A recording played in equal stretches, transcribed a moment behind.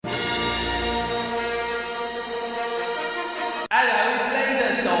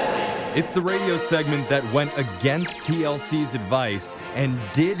It's the radio segment that went against TLC's advice and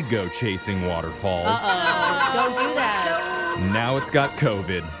did go chasing waterfalls. Don't do that. Now it's got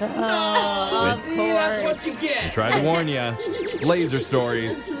COVID. See, that's what you get. I tried to warn you. It's Laser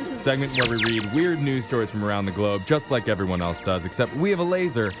Stories, segment where we read weird news stories from around the globe, just like everyone else does, except we have a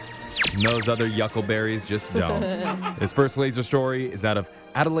laser, and those other yuckleberries just don't. His first laser story is out of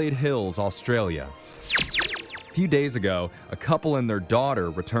Adelaide Hills, Australia. A few days ago, a couple and their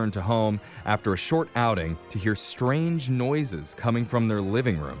daughter returned to home after a short outing to hear strange noises coming from their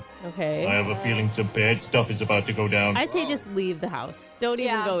living room. Okay. I have a feeling some bad stuff is about to go down. I'd say just leave the house. Don't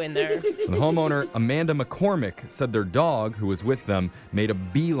even go in there. The homeowner, Amanda McCormick, said their dog, who was with them, made a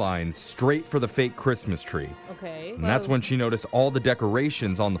beeline straight for the fake Christmas tree. Okay. And that's when she noticed all the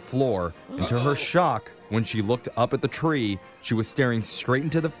decorations on the floor. And to her shock, when she looked up at the tree, she was staring straight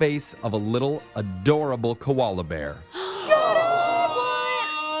into the face of a little adorable koala bear. It's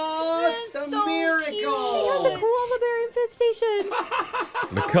a miracle. She has a koala bear infestation.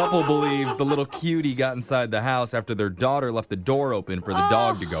 The couple believes the little cutie got inside the house after their daughter left the door open for the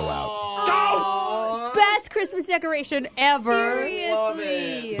dog to go out. Best Christmas decoration ever.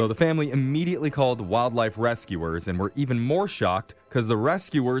 Seriously. So the family immediately called wildlife rescuers and were even more shocked because the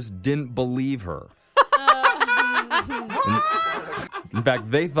rescuers didn't believe her. In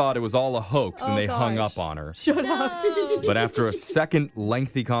fact, they thought it was all a hoax and they hung up on her. Shut up. But after a second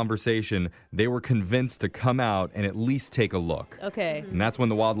lengthy conversation, they were convinced to come out and at least take a look. Okay. And that's when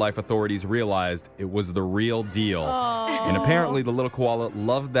the wildlife authorities realized it was the real deal. And apparently the little koala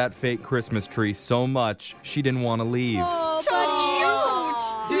loved that fake Christmas tree so much she didn't want to leave. So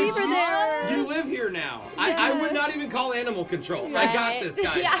cute. Leave her there. You live here now. I would not even call animal control. I got this,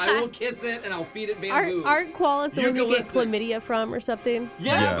 guys. Yeah. I will kiss it and I'll feed it bamboo. Aren't koalas the one you get Eucalyptus. chlamydia from or something?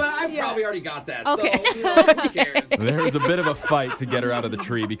 Yeah, Yes. but I probably already got that. Okay. So, who cares? There was a bit of a fight to get her out of the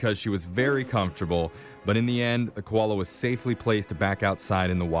tree because she was very comfortable. But in the end, the koala was safely placed back outside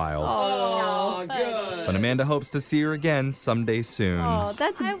in the wild. Oh, good. But Amanda hopes to see her again someday soon. Oh,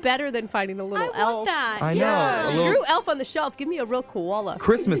 that's better than finding a little I elf. want that. I know. Yeah. A little Screw elf on the shelf. Give me a real koala.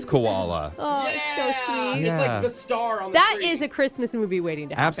 Christmas koala. Oh, it's so sweet. Yeah. It's like the star on the That tree. is a Christmas movie waiting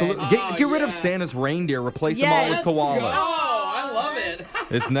to happen. Absolutely. Get rid of yeah. Santa's reindeer. Replace them all with Yes. koalas. Oh, I love it.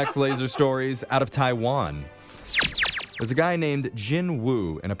 This next laser story's out of Taiwan. There's a guy named Jin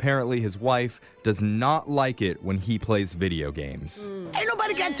Woo, and apparently his wife does not like it when he plays video games. Ain't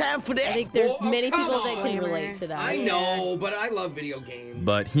nobody got time for I that. think there's Oh, many come people that can on. relate to that. I know, but I love video games.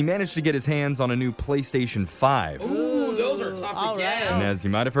 But he managed to get his hands on a new PlayStation 5. Ooh, those are tough all to get. right. And as you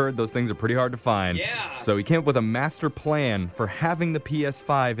might have heard, those things are pretty hard to find. Yeah. So he came up with a master plan for having the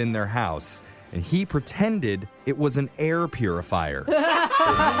PS5 in their house. And he pretended it was an air purifier.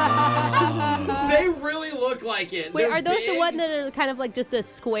 They really look like it. Wait, They're are those the big. one that are kind of like just a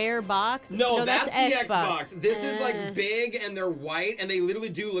square box? No, that's the Xbox. Xbox. This is like big and they're white and they literally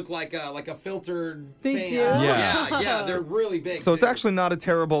do look like a filtered They fan. do? Yeah, they're really big. So it's too. actually not a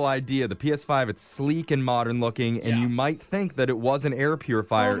terrible idea. The PS5, it's sleek and modern looking, and Yeah. you might think that it was an air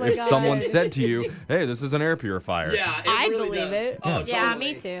purifier Oh my if God. someone said to you, hey, this is an air purifier. Yeah, it I'd really believe does. it. Oh, Yeah,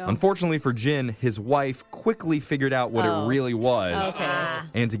 totally. me too. Unfortunately for Jin, his wife quickly figured out what Oh. it really was. Okay.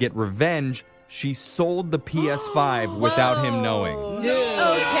 And to get revenge, she sold the PS5 without him knowing. No.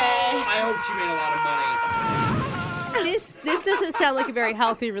 I hope she made a lot of money. This doesn't sound like a very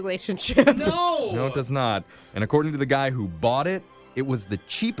healthy relationship. No. No, it does not. And according to the guy who bought it, it was the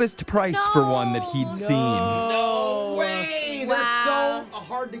cheapest price for one that he'd seen. No way. They're Wow. so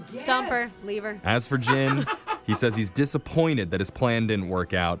hard to get. Dumper, lever. As for Jin, he says he's disappointed that his plan didn't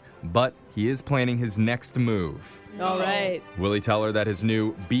work out, but he is planning his next move. All right. Will he tell her that his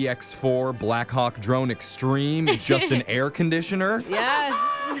new BX4 Blackhawk Drone Extreme is just an air conditioner? Yeah.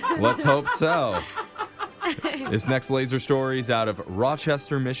 Let's hope so. This next laser story is out of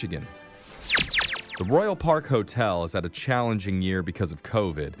Rochester, Michigan. The Royal Park Hotel has had a challenging year because of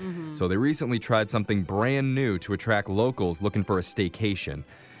COVID, so they recently tried something brand new to attract locals looking for a staycation.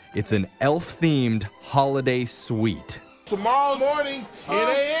 It's an elf-themed holiday suite. Tomorrow morning, 10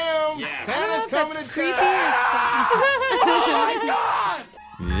 a.m. Santa's coming to town.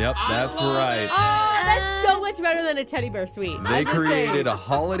 Yep, that's right. Oh, that's so much better than a teddy bear suite. They I'm just saying. created a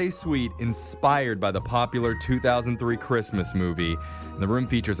holiday suite inspired by the popular 2003 Christmas movie. And the room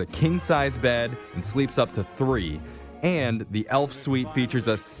features a king-size bed and sleeps up to 3. And the elf suite features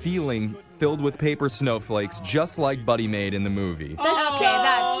a ceiling filled with paper snowflakes, just like Buddy made in the movie. That's Okay,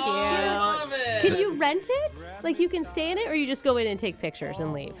 that's cute. I love it. Can you rent it? Like you can stay in it, or you just go in and take pictures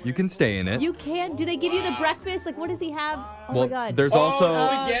and leave? You can stay in it. You can. Do they give you the breakfast? Like, what does he have? Oh well, my God. there's also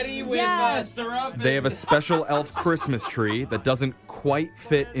spaghetti with yeah. syrup. they have a special elf Christmas tree that doesn't quite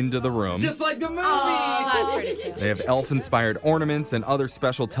fit into the room. Just like the movie. Oh, that's pretty cute. They have elf-inspired ornaments and other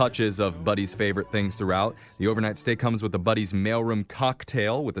special touches of Buddy's favorite things throughout. The overnight stay comes with a Buddy's mailroom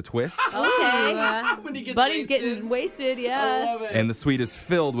cocktail with a twist. Okay. When he gets Buddy's wasted. getting wasted, I yeah. love it. And the suite is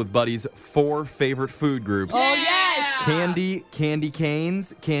filled with Buddy's 4 favorite food groups. Oh, yes. Candy, candy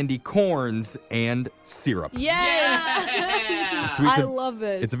canes, candy corns, and syrup. Yes. The suite's I love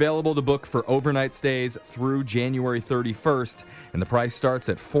this. It's available to book for overnight stays through January 31st, and the price starts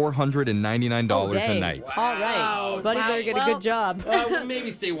at $499 Oh, a dang. night. All right. Buddy Wow. better get a Well, good job. We'll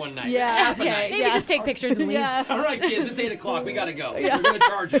maybe stay one night. Yeah, Half a okay. night. Maybe Yeah. just take pictures and leave. Yeah. All right, kids, it's 8 o'clock. We gotta go. They're gonna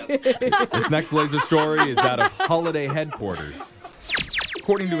charge us. This next laser story is out of Holiday Headquarters.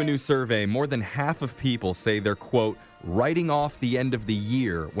 According to a new survey, more than half of people say they're, quote, writing off the end of the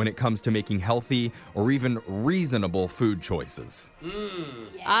year when it comes to making healthy or even reasonable food choices.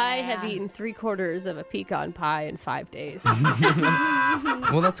 I have eaten 3/4 of a pecan pie in 5 days.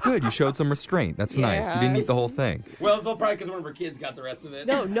 Well, that's good. You showed some restraint. That's nice. You didn't eat the whole thing. Well, it's all probably because one of our kids got the rest of it.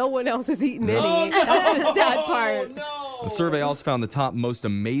 No one else has eaten any. Oh, no. That's the sad part. No. The survey also found the top most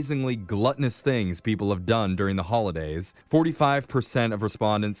amazingly gluttonous things people have done during the holidays. 45% of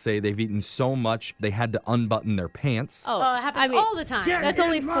respondents say they've eaten so much they had to unbutton their pants. Oh, it happens all the time. That's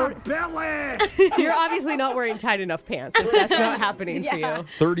only 40. You're obviously not wearing tight enough pants if that's not happening for you.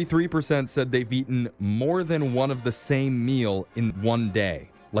 33% said they've eaten more than one of the same meal in one day,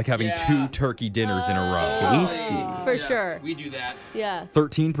 like having Yeah. 2 turkey dinners in a row. For Yeah, sure. We do that. Yeah.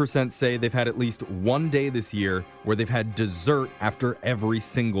 13% say they've had at least one day this year where they've had dessert after every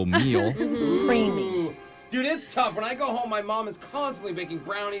single meal. Ooh. Dude, it's tough. When I go home, my mom is constantly baking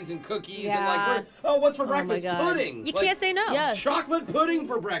brownies and cookies and like, Yeah. what's for Oh my breakfast? God. Pudding. You Like, can't say no. Yeah. chocolate pudding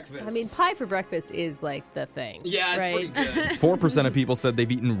for breakfast. I mean, pie for breakfast is like the thing. yeah, it's right? pretty good. 4% of people said they've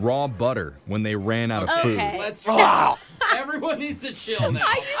eaten raw butter when they ran out of food. Okay. Let's Everyone needs to chill now.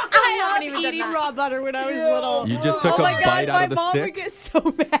 I haven't even loved done eating that. raw butter when I was little. You just took oh a my God, bite out my of the mom stick? would get so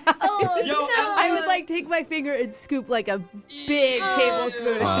mad. Yo, I would like take my finger and scoop like a big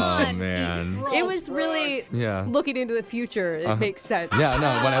tablespoon. And Oh, just man. eat. It was really Yeah. looking into the future. It makes sense. Yeah,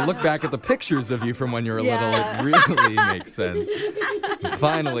 no, when I look back at the pictures of you from when you were little, Yeah. it really makes sense.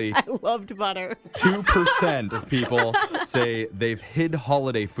 Finally, I loved butter. 2% of people say they've hid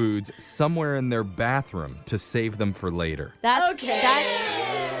holiday foods somewhere in their bathroom to save them for later. That's Okay.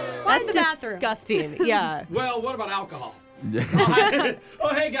 That's in the bathroom? disgusting. Yeah. Well, what about alcohol? Oh,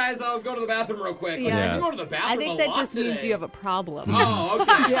 hey guys, I'll go to the bathroom real quick. Like, Yeah. You go to the bathroom I think a that lot just means today. you have a problem. Oh,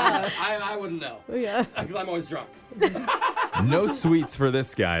 okay. Yeah. I wouldn't know. Yeah. Because I'm always drunk. No sweets for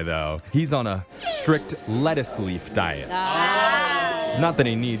this guy, though. He's on a strict lettuce leaf diet. Not that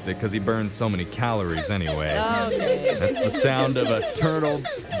he needs it, because he burns so many calories anyway. Okay. That's the sound of a turtle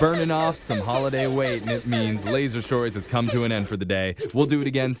burning off some holiday weight, and it means Laser Stories has come to an end for the day. We'll do it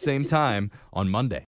again same time on Monday.